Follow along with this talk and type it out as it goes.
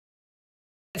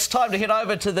time to head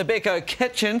over to the Becco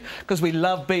kitchen because we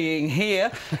love being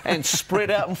here, and spread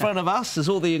out in front of us is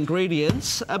all the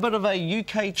ingredients. A bit of a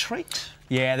UK treat.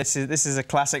 Yeah, this is a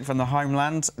classic from the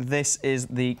homeland. This is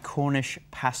the Cornish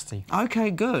pasty.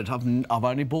 Okay, good. I've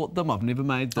only bought them. I've never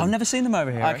made them. I've never seen them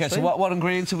over here. Okay, actually. so what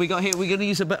ingredients have we got here? We're going to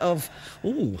use a bit of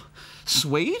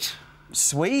swede.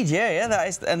 Swede, yeah,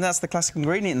 that's the classic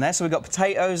ingredient in there. So we've got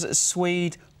potatoes,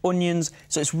 swede, onions.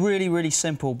 So it's really, really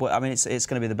simple, but I mean, it's going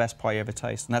to be the best pie you ever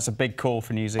taste, and that's a big call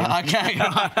for New Zealand. Okay,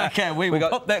 right, okay, we will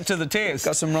put that to the test.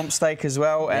 Got some rump steak as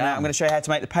well, and I'm going to show you how to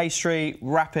make the pastry,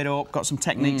 wrap it up. Got some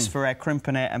techniques for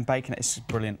crimping it and baking it. It's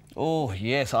brilliant. Oh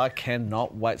yes, I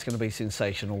cannot wait. It's going to be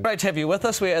sensational. Great to have you with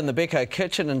us. We're in the Becco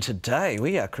kitchen, and today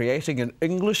we are creating an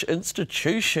English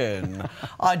institution.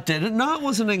 I didn't know it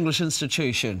was an English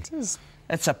institution. It is.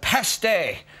 It's a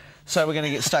pasty. So we're going to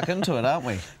get stuck into it, aren't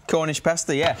we? Cornish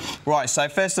pasty, yeah. Right, so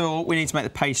first of all, we need to make the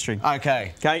pastry.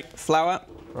 Okay. Okay, flour.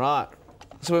 Right.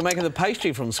 So we're making the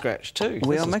pastry from scratch too.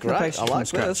 We are making the pastry from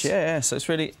scratch. Yeah, so it's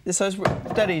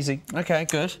dead easy. Okay,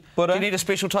 good. Butter. Do you need a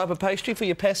special type of pastry for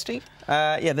your pasty?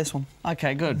 Yeah, this one.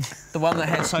 Okay, good. The one that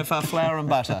has so far flour and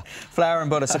butter. Flour and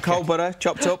butter. So cold butter,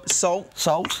 chopped up, salt.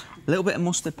 Salt. A little bit of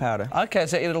mustard powder. Okay,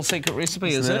 is that your little secret recipe,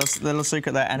 is it? Little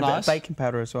secret there, and a bit of baking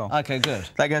powder as well. Okay, good.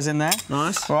 That goes in there.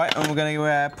 Nice. Right, and we're going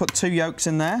to put 2 yolks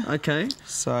in there. Okay.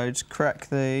 So just crack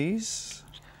these.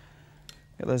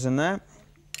 Get those in there.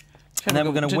 And then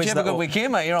we're going to whiz that up. Did you have a good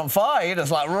weekend, mate? You're on fire. You're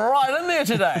just like right in there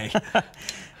today.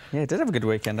 Yeah, I did have a good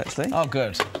weekend, actually. Oh,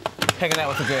 good. Hanging out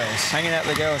with the girls. Hanging out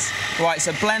with the girls. Right,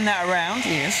 so blend that around.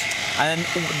 Yes. And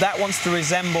then that wants to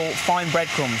resemble fine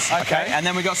breadcrumbs. Okay. And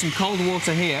then we've got some cold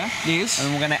water here. Yes.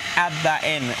 And we're going to add that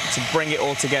in to bring it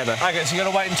all together. Okay, so you're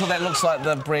going to wait until that looks like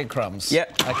the breadcrumbs.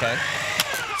 Yep. Okay.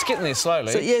 It's getting there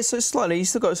slowly. So yeah, so slowly. You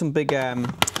still got some big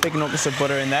nuggets of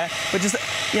butter in there, but just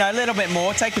a little bit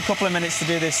more. Take a couple of minutes to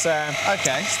do this.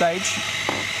 Stage.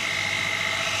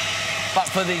 But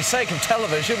for the sake of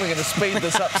television, we're going to speed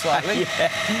this up slightly.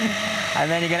 Yeah. And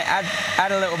then you're going to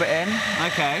add a little bit in.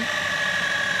 Okay.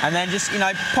 And then just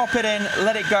pop it in,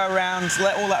 let it go around,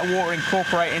 let all that water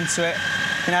incorporate into it.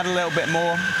 You can add a little bit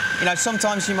more.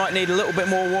 Sometimes you might need a little bit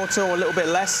more water or a little bit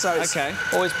less. So it's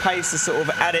always pays to sort of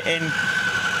add it in,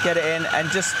 get it in, and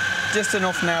just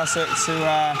enough now to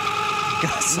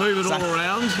move it all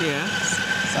around. Yeah.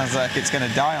 Sounds like it's going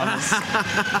to die on us.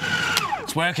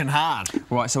 It's working hard.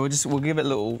 Right, so we'll give it a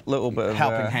little bit of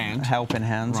helping hand. Helping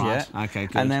hands, right. Yeah. Okay,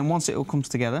 good. And then once it all comes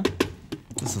together,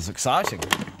 this is exciting.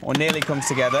 Or nearly comes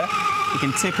together, you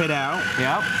can tip it out.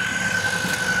 Yep.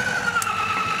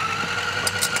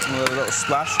 With a little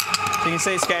splash. So you can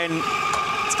see it's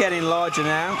getting larger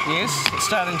now. Yes, it's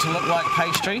starting to look like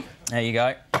pastry. There you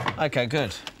go. Okay,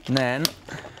 good. And then,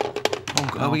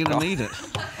 are we going to need it?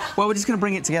 Well, we're just going to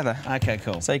bring it together. Okay,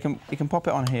 cool. So you can pop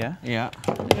it on here. Yeah.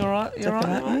 You all right? You all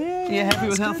right? Yeah. You happy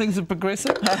with how things are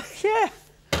progressing? Yeah.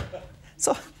 It's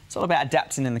all about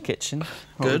adapting in the kitchen.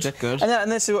 Good, good.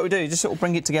 And this is what we do. You just sort of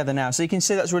bring it together now. So you can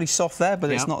see that's really soft there, but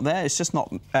it's not there. It's just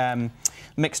not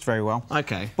mixed very well.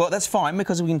 Okay. But that's fine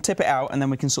because we can tip it out and then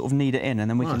we can sort of knead it in, and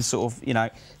then we can sort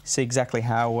of, see exactly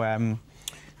how.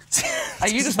 Are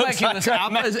you just making this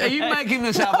up? Are you making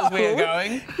this up as we are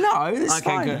going? No, this is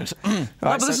fine. Okay, good.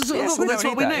 Right, but this is that's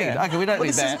what we need. Yeah. Okay, we don't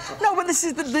need that. No, but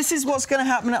this is what's going to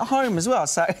happen at home as well.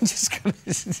 So I'm just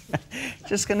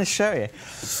going to show you.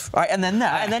 Right, and then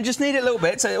that, and then just knead it a little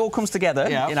bit so it all comes together.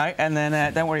 Yeah. And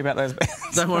then don't worry about those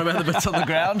bits. Don't worry about the bits on the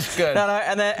ground. Good. No,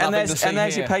 and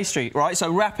there's your pastry. Right, so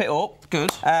wrap it up.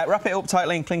 Good. Wrap it up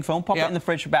tightly in cling film. Pop it in the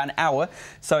fridge for about an hour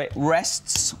so it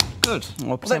rests. Good.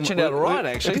 Well, that turned out right,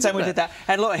 actually. Pretend we did that.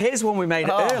 And look, here's one we made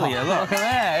earlier. Look at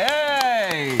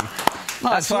that. Hey!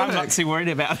 That's what I'm not too worried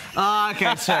about.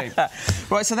 Okay, sweet.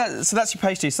 Right, so that's your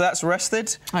pastry. So that's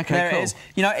rested. Okay, there cool.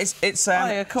 It is. It's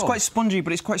quite spongy,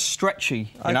 but it's quite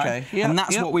stretchy. Okay. Yeah. And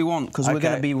that's what we want because we're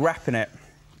going to be wrapping it.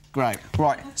 Great.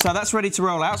 Right. So that's ready to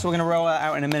roll out. So we're going to roll that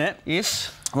out in a minute.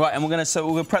 Yes. Right, and we're going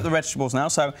to prep the vegetables now.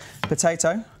 So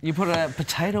potato. You put a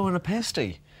potato in a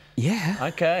pasty. Yeah.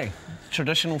 Okay.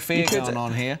 Traditional fare going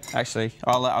on here. Actually,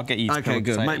 I'll get you to okay,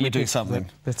 good. Make me do something.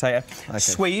 Potato. Okay.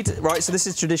 Swede, right, so this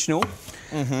is traditional.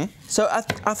 So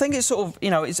I think it's sort of,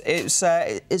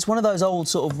 it's one of those old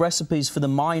sort of recipes for the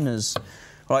miners.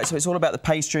 Right, so it's all about the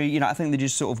pastry. I think they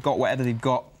just sort of got whatever they've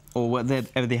got or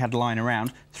whatever they had lying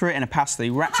around, threw it in a pasty,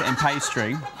 wrapped it in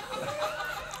pastry.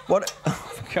 What?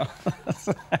 Oh, God.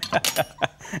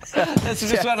 It's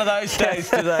just one of those days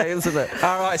today, isn't it?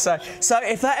 All right, so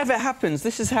if that ever happens,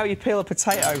 this is how you peel a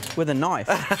potato with a knife.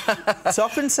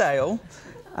 Top and tail,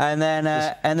 and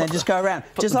then just go around,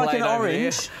 just like an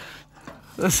orange.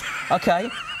 Okay,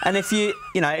 and if you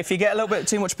get a little bit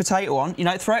too much potato on,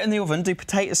 throw it in the oven. Do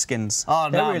potato skins. Oh,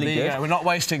 they're no, really there you good. go. We're not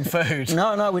wasting food.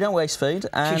 No, we don't waste food.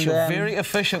 And You're very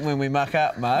efficient when we muck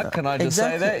up, Mark. Can I just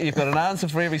say that? You've got an answer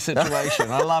for every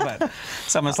situation. I love it.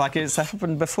 It's almost like it's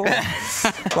happened before.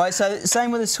 Right, so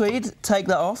same with the Swede. Take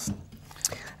that off.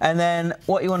 And then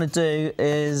what you want to do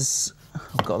is...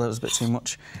 Oh, God, that was a bit too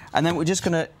much. And then we're just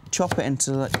going to chop it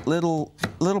into like little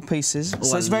pieces. Oh,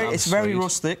 so it's very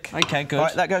rustic. Okay, good.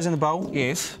 Right, that goes in the bowl.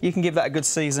 Yes. You can give that a good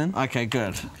season. Okay,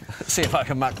 good. See if I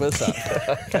can muck this up.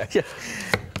 Okay. Yeah.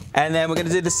 And then we're going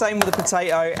to do the same with the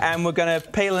potato, and we're going to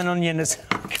peel an onion as...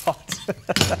 Oh, God.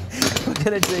 We're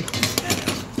going to do...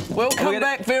 We'll come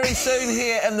back very soon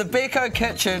here in the Beko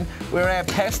kitchen, where our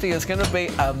pasty is going to be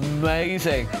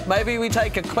amazing. Maybe we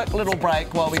take a quick little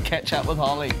break while we catch up with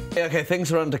Holly. Okay,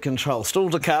 things are under control. Still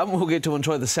to come, we'll get to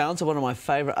enjoy the sounds of one of my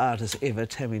favourite artists ever,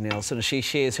 Tammy Nelson, as she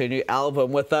shares her new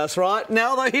album with us right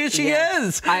now. Though here she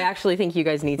is. I actually think you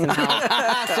guys need some help.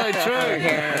 So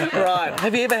true. Right.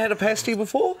 Have you ever had a pasty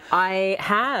before? I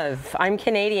have. I'm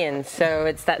Canadian, so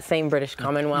it's that same British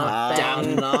Commonwealth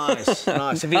thing. Nice.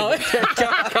 Nice. Have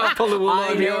you... Pull the wool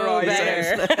over your eyes.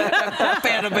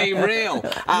 Better be real.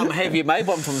 Have you made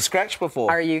one from scratch before?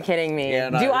 Are you kidding me? Yeah,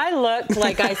 no. Do I look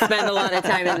like I spend a lot of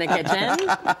time in the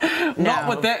kitchen? No. Not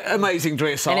with that amazing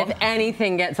dress on. And if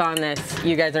anything gets on this,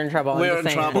 you guys are in trouble. We're in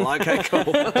trouble. Okay,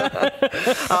 cool.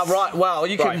 Right, well,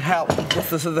 you can help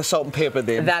with the salt and pepper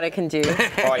then. That I can do.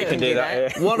 Oh, you can do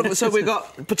that. Yeah. So we've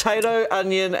got potato,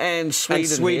 onion, and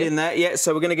Swede in there. Yeah,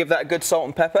 so we're going to give that a good salt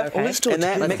and pepper. Okay. Oh, let's do it. And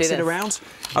then mix it around.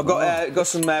 I've got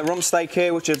some rump steak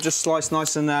here, which I've just sliced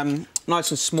nice and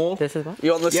small. This is what?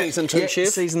 You want the season too, Chef?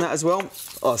 Season that as well.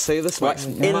 Oh, see, this makes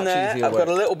much in there, easier I've got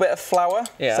a little bit of flour.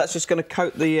 Yeah. So that's just going to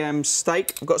coat the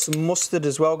steak. I've got some mustard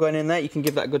as well going in there. You can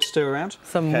give that a good stir around.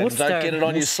 Some mustard. Don't get it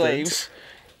on your sleeves.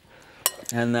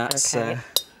 And that's...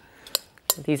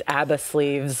 These ABBA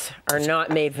sleeves are not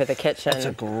made for the kitchen. It's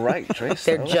a great dress.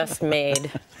 They're just made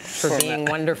for being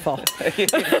wonderful.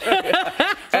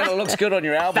 And it looks good on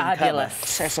your album Fabulous. cover.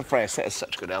 Sassafras, that is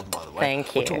such a good album, by the way. Thank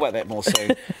you. We'll talk about that more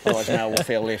soon, otherwise now we'll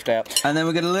feel left out. And then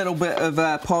we've got a little bit of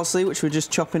parsley, which we're just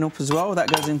chopping up as well.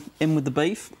 That goes in with the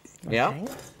beef. Yeah. Okay.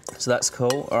 So that's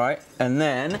cool, all right. And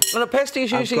then... And a pasty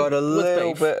is usually I've got a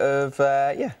little bit of,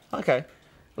 Okay.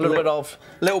 A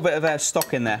little bit of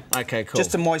stock in there. Okay, cool.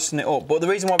 Just to moisten it up. But the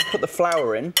reason why we put the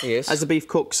flour in, as the beef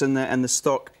cooks and the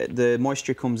stock, the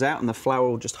moisture comes out, and the flour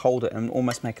will just hold it and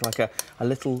almost make like a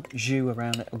little jus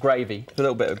around it, gravy, a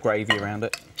little bit of gravy around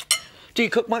it. Do you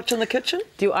cook much in the kitchen?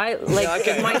 Do I, like,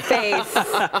 in my face,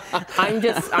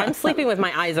 I'm sleeping with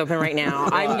my eyes open right now.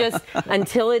 I'm just,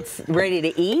 until it's ready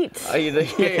to eat. Are you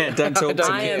there? Don't talk to me.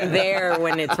 I am there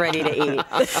when it's ready to eat.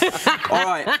 All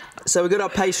right, so we've got our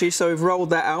pastry, so we've rolled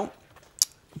that out.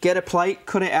 Get a plate,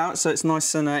 cut it out so it's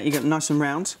nice and you get nice and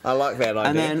round. I like that idea.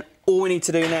 And then all we need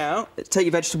to do now is take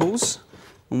your vegetables,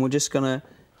 and we're just gonna,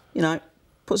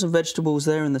 put some vegetables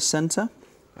there in the centre.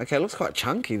 Okay, it looks quite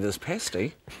chunky, this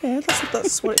pasty. Yeah,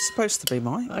 that's what it's supposed to be,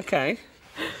 Mike. Okay.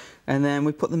 And then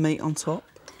we put the meat on top.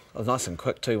 Oh, nice and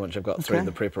quick too once you've got through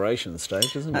the preparation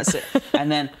stage, isn't it? That's it.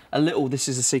 And then this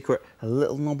is a secret, a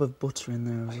little knob of butter in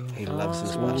there as well. He loves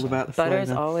his All butter. about the Butter is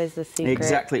flavour. always the secret.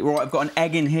 Exactly. Right, I've got an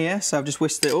egg in here, so I've just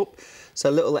whisked it up. So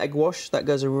a little egg wash, that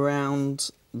goes around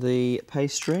the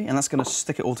pastry, and that's going to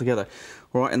stick it all together.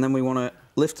 Right, and then we want to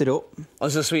lift it up. Oh,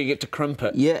 is this where you get to crimp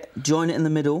it? Yeah, join it in the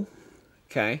middle.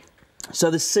 Okay. So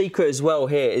the secret as well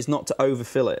here is not to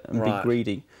overfill it and be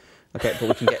greedy. Okay, but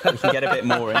we can get a bit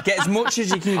more in. Get as much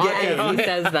as you can get in. He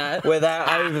says that. Without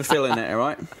overfilling it, all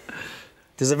right?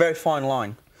 There's a very fine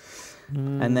line.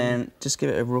 And then just give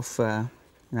it a rough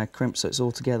crimp so it's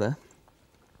all together.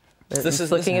 This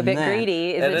is looking a bit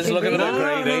greedy. It is looking a bit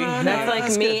greedy. That's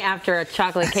like me after a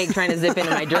chocolate cake trying to zip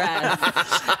into my dress.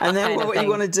 And then what you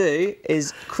want to do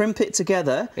is crimp it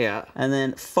together. Yeah. And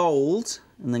then fold,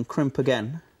 and then crimp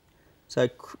again. So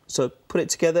put it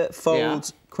together,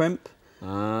 fold, crimp,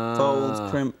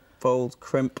 fold,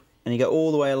 crimp, and you go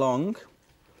all the way along.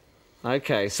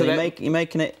 Okay, so you're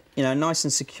making it, nice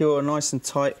and secure, nice and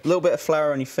tight. A little bit of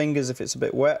flour on your fingers if it's a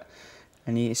bit wet,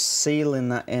 and you're sealing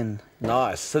that in.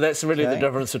 Nice. So that's really the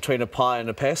difference between a pie and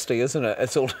a pasty, isn't it?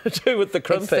 It's all to do with the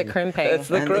crimping. It's the crimping. It's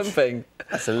the crimping.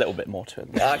 That's a little bit more to it.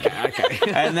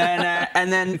 Okay. And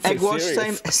then egg wash,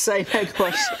 same egg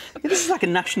wash. This is like a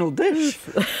national dish.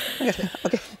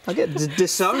 I get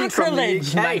disowned from the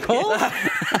UK. Michael.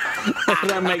 I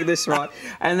don't make this right.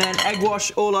 And then egg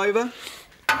wash all over.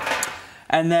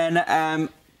 And then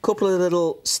couple of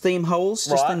little steam holes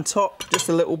just on top, just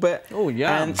a little bit. Oh,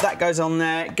 yeah. And that goes on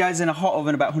there. It goes in a hot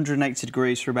oven about 180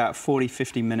 degrees for about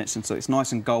 40-50 minutes until it's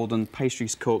nice and golden,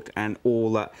 pastry's cooked, and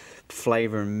all that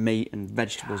flavour and meat and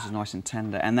vegetables is nice and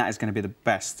tender. And that is going to be the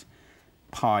best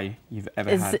pie you've ever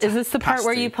had. Is this the part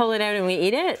where you pull it out and we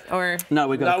eat it, or? No,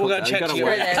 we're going to check you.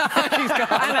 I'm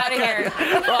out of here.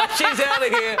 Right, she's out of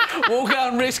here. We'll go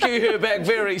and rescue her back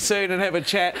very soon and have a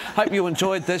chat. Hope you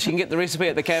enjoyed this. You can get the recipe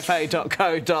at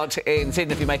thecafe.co.nz.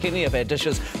 And if you make any of our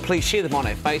dishes, please share them on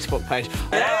our Facebook page.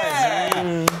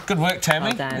 Yeah. Good work, Tammy.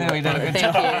 Well done. Yeah, we did a good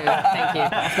Thank job. you. Thank you.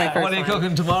 That's my first What are you one.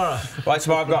 cooking tomorrow? Right,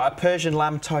 tomorrow I've got a Persian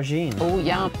lamb tagine. Oh,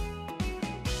 yum.